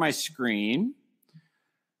share my screen.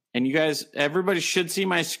 And you guys, everybody should see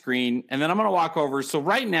my screen. And then I'm going to walk over. So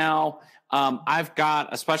right now, I've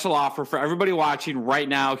got a special offer for everybody watching right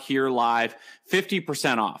now here live,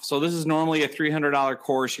 50% off. So this is normally a $300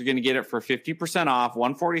 course. You're going to get it for 50% off,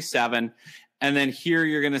 $147. And then here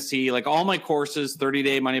you're going to see like all my courses,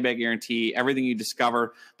 30-day money-back guarantee, everything you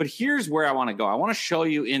discover. But here's where I want to go. I want to show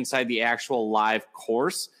you inside the actual live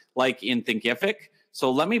course, like in Thinkific.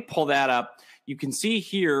 So let me pull that up. You can see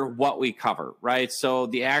here what we cover, right? So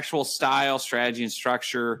the actual style, strategy, and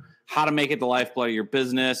structure, how to make it the lifeblood of your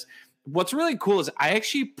business. What's really cool is I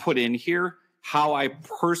actually put in here how I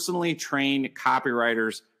personally train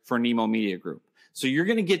copywriters for Nemo Media Group. So you're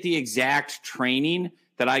going to get the exact training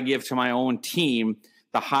that I give to my own team,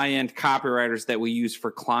 the high-end copywriters that we use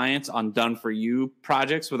for clients on done-for-you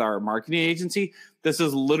projects with our marketing agency. This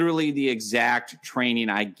is literally the exact training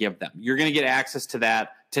I give them. You're going to get access to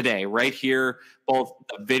that today, right here, both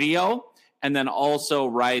the video and then also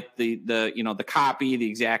write the copy, the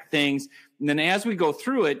exact things. And then as we go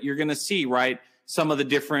through it, you're going to see, right, some of the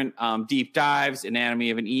different deep dives,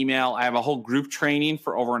 anatomy of an email. I have a whole group training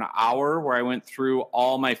for over an hour where I went through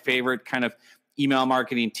all my favorite kind of email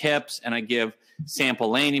marketing tips, and I give sample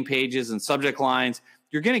landing pages and subject lines.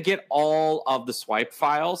 You're going to get all of the swipe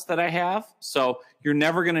files that I have. So you're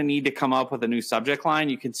never going to need to come up with a new subject line.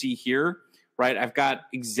 You can see here, right, I've got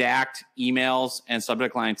exact emails and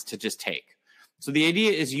subject lines to just take. So the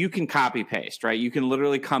idea is you can copy paste, right? You can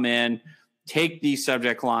literally come in, take these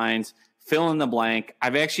subject lines, fill in the blank.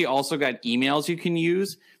 I've actually also got emails you can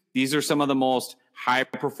use. These are some of the most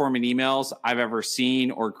high-performing emails I've ever seen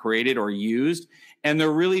or created or used. And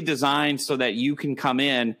they're really designed so that you can come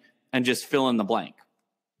in and just fill in the blank.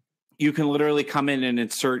 You can literally come in and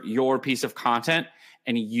insert your piece of content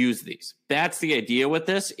and use these. That's the idea with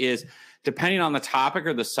this is depending on the topic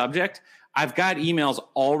or the subject, I've got emails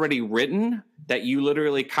already written that you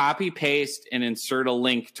literally copy, paste, and insert a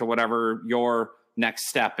link to whatever your next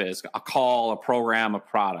step is, a call, a program, a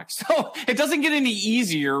product. So it doesn't get any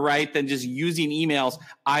easier, right, than just using emails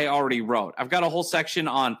I already wrote. I've got a whole section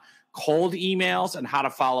on cold emails and how to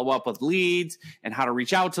follow up with leads and how to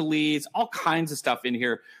reach out to leads, all kinds of stuff in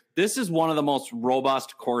here. This is one of the most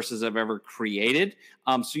robust courses I've ever created.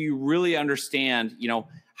 So you really understand,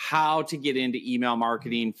 how to get into email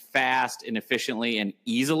marketing fast and efficiently and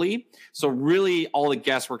easily. So really all the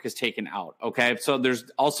guesswork is taken out. Okay. So there's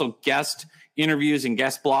also guest interviews and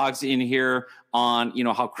guest blogs in here on,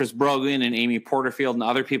 how Chris Brogan and Amy Porterfield and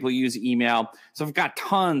other people use email. So I've got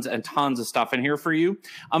tons and tons of stuff in here for you.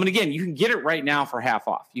 And again, you can get it right now for half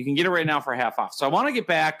off. So I want to get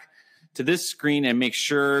back to this screen and make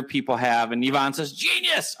sure people have, and Yvonne says,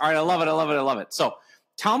 genius. All right. I love it. So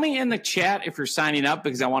tell me in the chat if you're signing up,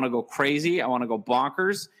 because I want to go crazy. I want to go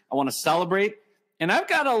bonkers. I want to celebrate. And I've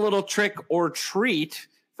got a little trick or treat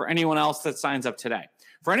for anyone else that signs up today.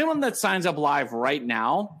 For anyone that signs up live right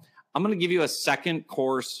now, I'm going to give you a second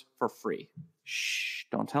course for free. Shh,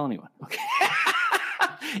 don't tell anyone. Okay.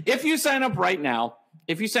 If you sign up right now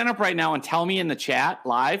and tell me in the chat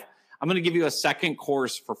live, I'm going to give you a second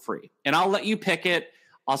course for free. And I'll let you pick it.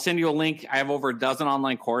 I'll send you a link. I have over a dozen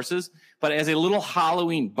online courses. But as a little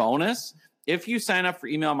Halloween bonus, if you sign up for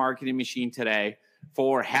Email Marketing Machine today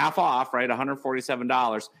for half off, right, $147,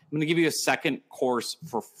 I'm going to give you a second course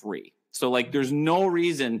for free. So there's no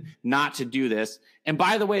reason not to do this. And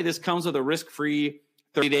by the way, this comes with a risk-free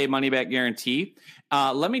 30-day money-back guarantee.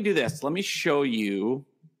 Let me do this. Let me show you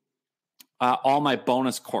all my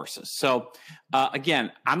bonus courses. So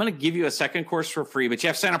again, I'm going to give you a second course for free, but you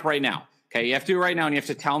have to sign up right now. Okay, you have to do it right now, and you have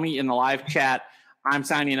to tell me in the live chat, I'm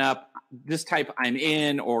signing up. Just type I'm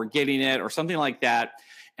in or getting it or something like that.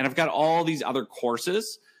 And I've got all these other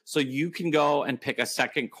courses, so you can go and pick a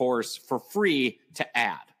second course for free to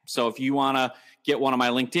add. So if you want to get one of my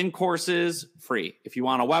LinkedIn courses, free. If you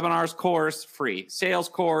want a webinars course, free. Sales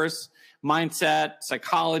course, mindset,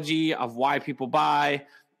 psychology of why people buy.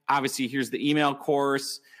 Obviously, here's the email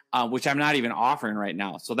course, which I'm not even offering right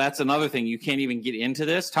now. So that's another thing. You can't even get into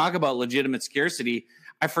this. Talk about legitimate scarcity.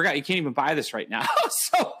 I forgot you can't even buy this right now.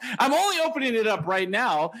 So I'm only opening it up right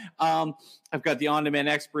now. I've got the on-demand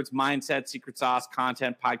experts, mindset, secret sauce,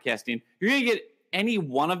 content, podcasting. You're going to get any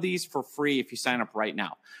one of these for free if you sign up right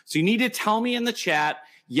now. So you need to tell me in the chat,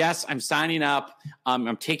 yes, I'm signing up.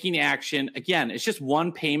 I'm taking action. Again, it's just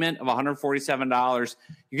one payment of $147.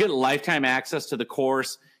 You get lifetime access to the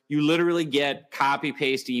course. You literally get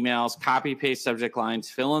copy-paste emails, copy-paste subject lines,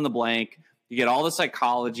 fill in the blank. You get all the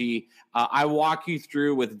psychology. I walk you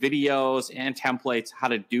through with videos and templates how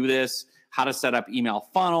to do this, how to set up email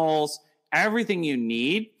funnels, everything you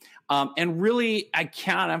need. And really, I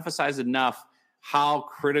cannot emphasize enough how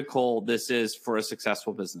critical this is for a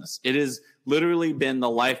successful business. It has literally been the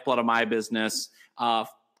lifeblood of my business,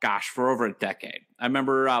 for over a decade. I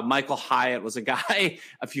remember Michael Hyatt was a guy,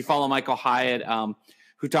 if you follow Michael Hyatt,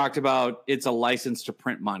 who talked about it's a license to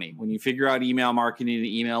print money. When you figure out email marketing and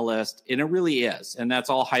email list, and it really is. And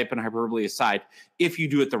that's all hype and hyperbole aside, if you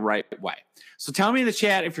do it the right way. So tell me in the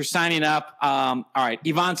chat if you're signing up. All right.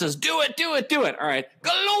 Yvonne says, do it. All right.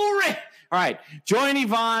 Glory. All right. Join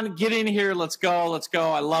Yvonne. Get in here. Let's go.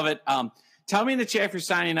 I love it. Tell me in the chat if you're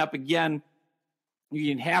signing up. Again,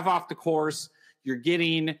 you can have off the course. You're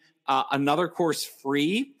getting another course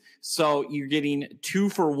free. So you're getting 2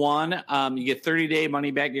 for 1. You get 30-day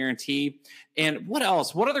money-back guarantee. And what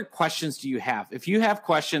else? What other questions do you have? If you have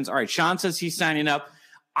questions, all right, Sean says he's signing up.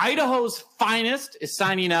 Idaho's Finest is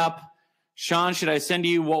signing up. Sean, should I send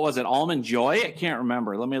you, what was it, Almond Joy? I can't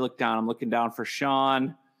remember. Let me look down. I'm looking down for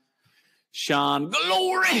Sean. Sean,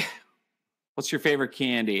 glory. What's your favorite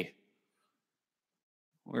candy?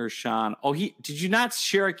 Where's Sean? Oh, did you not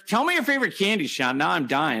share? Tell me your favorite candy, Sean. Now I'm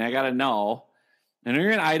dying. I got to know. I know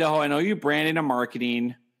you're in Idaho. I know you branding and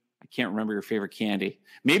marketing. I can't remember your favorite candy.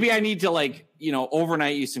 Maybe I need to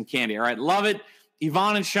overnight you some candy. All right. Love it.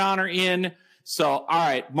 Yvonne and Sean are in. So, all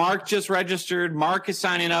right. Mark just registered. Mark is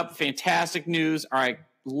signing up. Fantastic news. All right.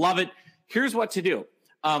 Love it. Here's what to do.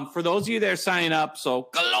 For those of you that are signing up. So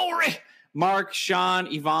glory, Mark, Sean,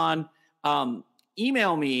 Yvonne,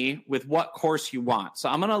 email me with what course you want. So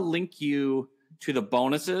I'm going to link you to the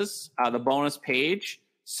bonuses, the bonus page.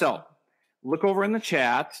 So look over in the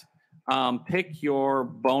chat, pick your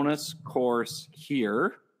bonus course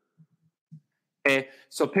here. Okay,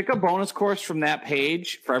 so pick a bonus course from that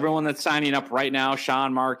page for everyone that's signing up right now.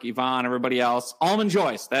 Sean, Mark, Yvonne, everybody else. Almond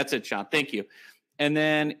Joyce, that's it, Sean. Thank you. And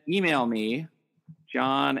then email me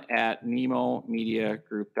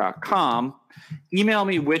john@nemomediagroup.com. Email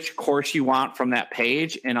me which course you want from that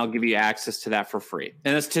page, and I'll give you access to that for free.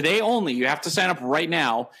 And it's today only. You have to sign up right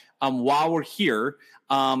now while we're here,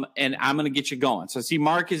 and I'm going to get you going. So I see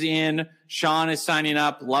Mark is in. Sean is signing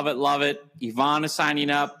up. Love it, love it. Yvonne is signing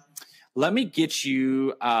up. Let me get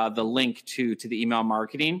you the link to the email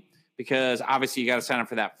marketing, because obviously you got to sign up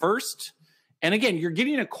for that first. And again, you're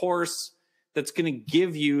getting a course that's going to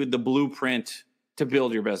give you the blueprint to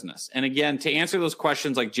build your business. And again, to answer those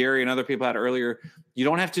questions like Jerry and other people had earlier, you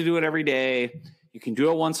don't have to do it every day. You can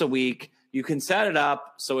do it once a week. You can set it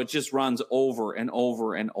up so it just runs over and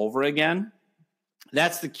over and over again.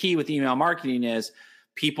 That's the key with email marketing is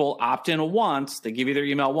people opt in once, they give you their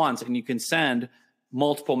email once, and you can send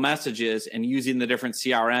multiple messages. And using the different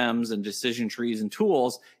CRMs and decision trees and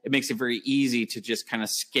tools, it makes it very easy to just kind of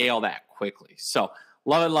scale that quickly. So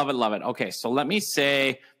love it, love it, love it. Okay, so let me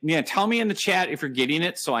say, tell me in the chat if you're getting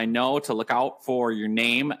it so I know to look out for your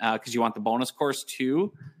name because you want the bonus course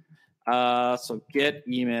too. So get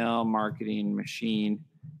email marketing machine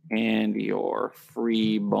and your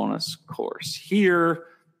free bonus course here.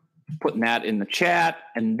 Putting that in the chat.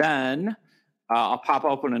 And then I'll pop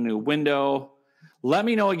open a new window. Let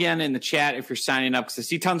me know again in the chat if you're signing up because I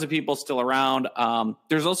see tons of people still around.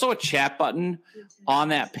 There's also a chat button on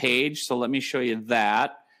that page. So let me show you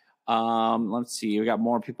that. Let's see. We got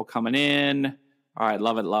more people coming in. All right.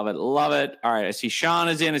 Love it. Love it. Love it. All right. I see Sean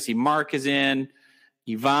is in. I see Mark is in.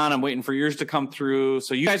 Yvonne, I'm waiting for yours to come through.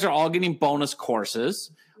 So you guys are all getting bonus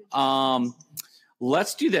courses.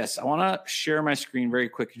 Let's do this. I want to share my screen very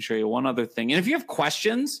quick and show you one other thing. And if you have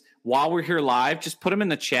questions while we're here live, just put them in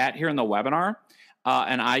the chat here in the webinar.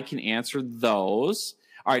 And I can answer those.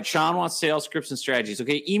 All right, Sean wants sales scripts and strategies.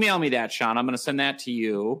 Okay, email me that, Sean. I'm going to send that to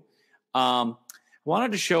you.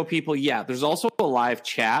 Wanted to show people, there's also a live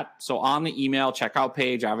chat. So on the email checkout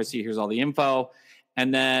page, obviously, here's all the info.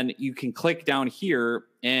 And then you can click down here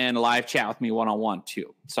and live chat with me one-on-one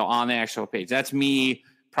too. So on the actual page, that's me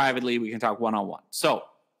privately. We can talk one-on-one. So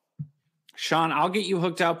Sean, I'll get you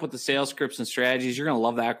hooked up with the sales scripts and strategies. You're going to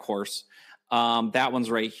love that course. That one's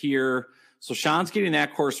right here. So Sean's getting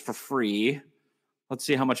that course for free. Let's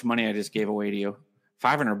see how much money I just gave away to you.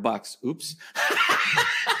 $500. Oops.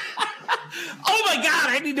 Oh my God.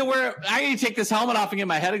 I need to take this helmet off and get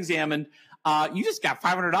my head examined. You just got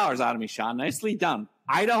 $500 out of me, Sean. Nicely done.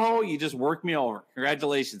 Idaho, you just worked me over.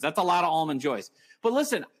 Congratulations. That's a lot of almond joys. But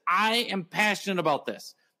listen, I am passionate about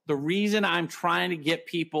this. The reason I'm trying to get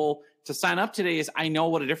people to sign up today is I know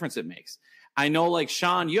what a difference it makes. I know, like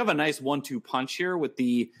Sean, you have a nice 1-2 punch here with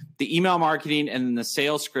the email marketing and the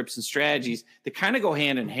sales scripts and strategies that kind of go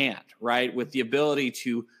hand in hand, right? With the ability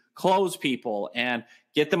to close people and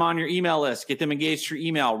get them on your email list, get them engaged through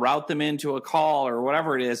email, route them into a call or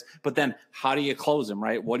whatever it is. But then how do you close them,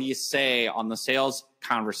 right? What do you say on the sales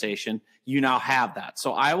conversation? You now have that.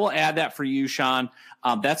 So I will add that for you, Sean.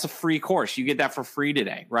 That's a free course. You get that for free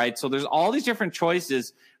today, right? So there's all these different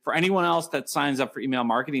choices for anyone else that signs up for email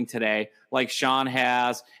marketing today, like Sean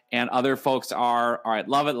has and other folks are. All right.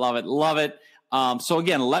 Love it. Love it. Love it. So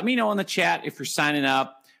again, let me know in the chat if you're signing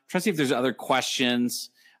up. I'm trying to see if there's other questions,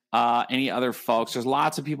 any other folks. There's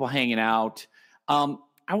lots of people hanging out. I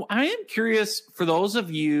am curious for those of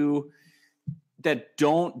you that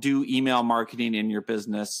don't do email marketing in your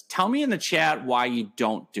business, tell me in the chat why you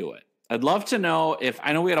don't do it. I'd love to know if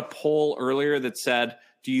I know we had a poll earlier that said,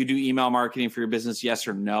 do you do email marketing for your business? Yes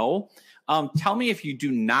or no? Tell me if you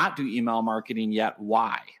do not do email marketing yet,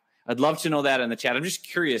 why? I'd love to know that in the chat. I'm just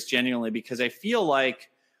curious genuinely because I feel like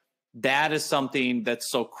that is something that's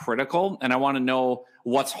so critical and I want to know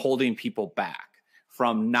what's holding people back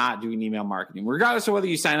from not doing email marketing. Regardless of whether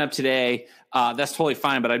you sign up today, that's totally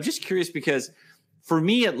fine. But I'm just curious because for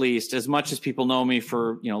me, at least, as much as people know me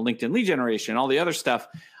for, LinkedIn lead generation, all the other stuff,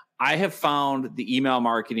 I have found the email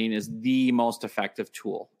marketing is the most effective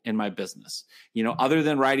tool in my business. Other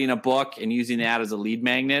than writing a book and using that as a lead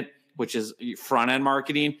magnet, which is front end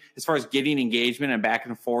marketing, as far as getting engagement and back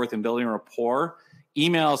and forth and building rapport,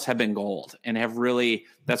 emails have been gold and have really,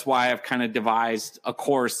 that's why I've kind of devised a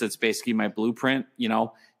course that's basically my blueprint,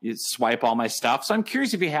 you swipe all my stuff. So I'm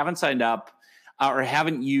curious if you haven't signed up or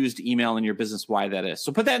haven't used email in your business, why that is.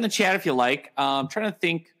 So put that in the chat if you like. I'm trying to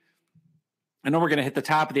think. I know we're going to hit the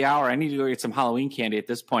top of the hour. I need to go get some Halloween candy at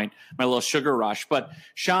this point, my little sugar rush. But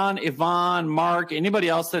Sean, Yvonne, Mark, anybody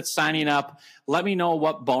else that's signing up, let me know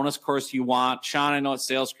what bonus course you want. Sean, I know it's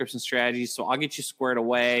sales scripts and strategies, so I'll get you squared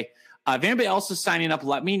away. If anybody else is signing up,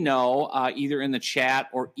 let me know either in the chat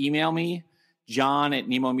or email me,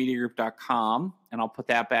 john@nemomediagroup.com, and I'll put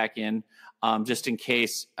that back in just in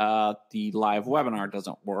case the live webinar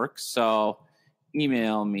doesn't work. So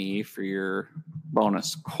email me for your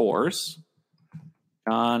bonus course.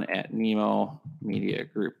 John at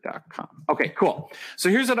nemomediagroup.com. Okay, cool. So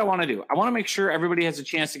here's what I want to do. I want to make sure everybody has a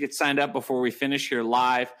chance to get signed up before we finish here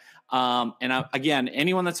live. Again,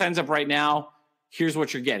 anyone that signs up right now, here's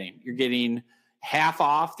what you're getting. You're getting half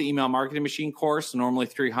off the email marketing machine course. Normally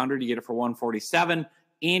 $300, you get it for $147,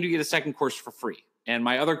 and you get a second course for free. And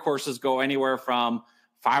my other courses go anywhere from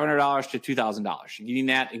 $500 to $2,000. You're getting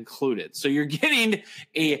that included. So you're getting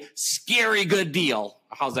a scary good deal.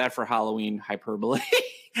 How's that for Halloween hyperbole?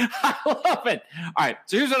 I love it. All right.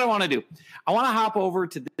 So here's what I want to do. I want to hop over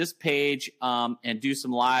to this page and do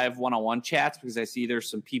some live one-on-one chats because I see there's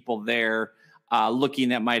some people there looking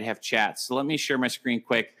that might have chats. So let me share my screen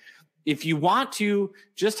quick. If you want to,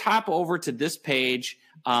 just hop over to this page,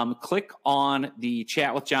 click on the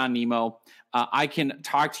chat with John Nemo. I can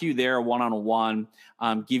talk to you there one-on-one,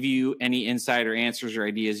 give you any insider answers or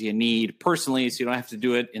ideas you need personally, so you don't have to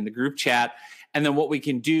do it in the group chat. And then what we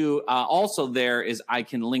can do also there is I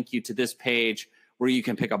can link you to this page where you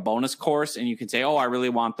can pick a bonus course and you can say, oh, I really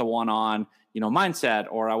want the one on, mindset,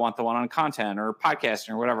 or I want the one on content or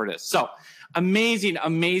podcasting or whatever it is. So amazing,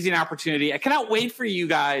 amazing opportunity. I cannot wait for you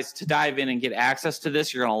guys to dive in and get access to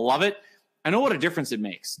this. You're going to love it. I know what a difference it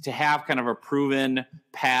makes to have kind of a proven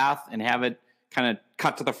path and have it kind of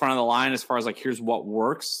cut to the front of the line as far as like, here's what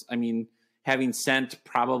works. I mean, having sent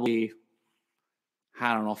probably,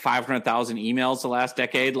 500,000 emails the last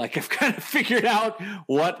decade, like I've kind of figured out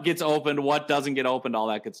what gets opened, what doesn't get opened, all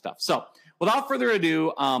that good stuff. So without further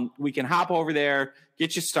ado, we can hop over there,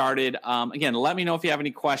 get you started. Again, let me know if you have any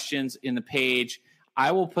questions in the page.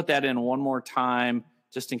 I will put that in one more time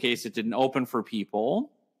just in case it didn't open for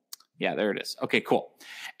people. Yeah, there it is. Okay, cool.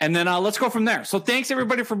 And then let's go from there. So thanks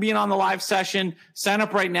everybody for being on the live session. Sign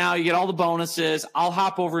up right now. You get all the bonuses. I'll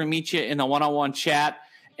hop over and meet you in the one-on-one chat,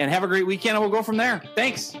 and have a great weekend, and we'll go from there.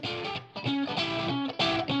 Thanks.